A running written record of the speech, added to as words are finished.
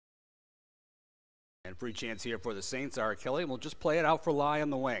And free chance here for the Saints. R. Kelly will just play it out for Lai on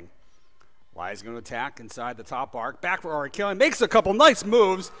the wing. Lai's going to attack inside the top arc. Back for R. Kelly. Makes a couple nice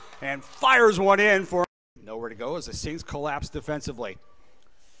moves and fires one in for nowhere to go as the Saints collapse defensively.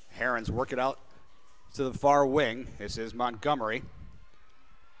 Herons work it out to the far wing. This is Montgomery.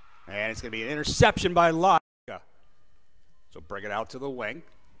 And it's going to be an interception by Lai. So bring it out to the wing.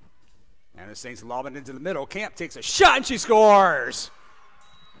 And the Saints lob it into the middle. Camp takes a shot and she scores.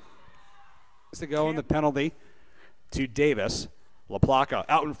 To go in the penalty to Davis. LaPlaca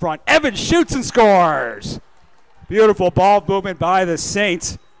out in front. Evans shoots and scores. Beautiful ball movement by the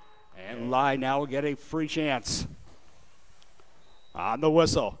Saints. And Lai now will get a free chance. On the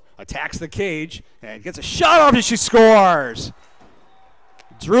whistle. Attacks the cage and gets a shot off and she scores.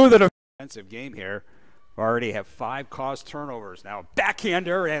 Drew the defensive game here. Already have 5 caused turnovers. Now a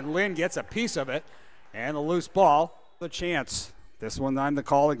backhander and Lynn gets a piece of it. And the loose ball. The chance. This one on the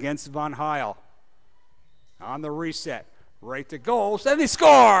call against Von Heil. On the reset. Right to goal. And they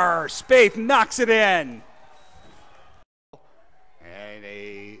score! Spaeth knocks it in. And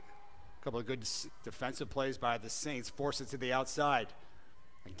a couple of good defensive plays by the Saints. Force it to the outside.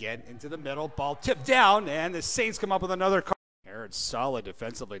 Again into the middle. Ball tipped down. And the Saints come up with another call. Herons solid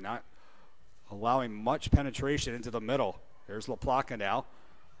defensively. Not allowing much penetration into the middle. Here's LaPlaca now.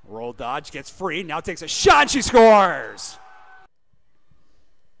 Roll dodge. Gets free. Now takes a shot. She scores!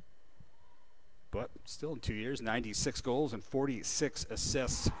 But still in 2 years, 96 goals and 46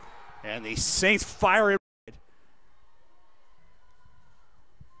 assists. And the Saints fire it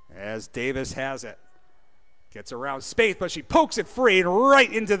as Davis has it. Gets around Spaeth, but she pokes it free and right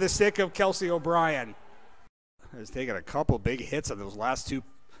into the stick of Kelsey O'Brien. Has taken a couple big hits on those last 2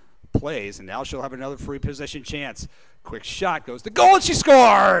 plays, and now she'll have another free possession chance. Quick shot goes to goal, and she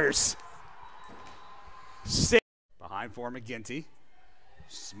scores! Behind for McGinty.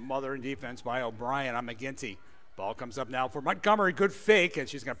 Smothering defense by O'Brien on McGinty. Ball comes up now for Montgomery. Good fake, and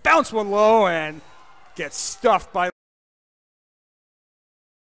she's going to bounce one low and get stuffed by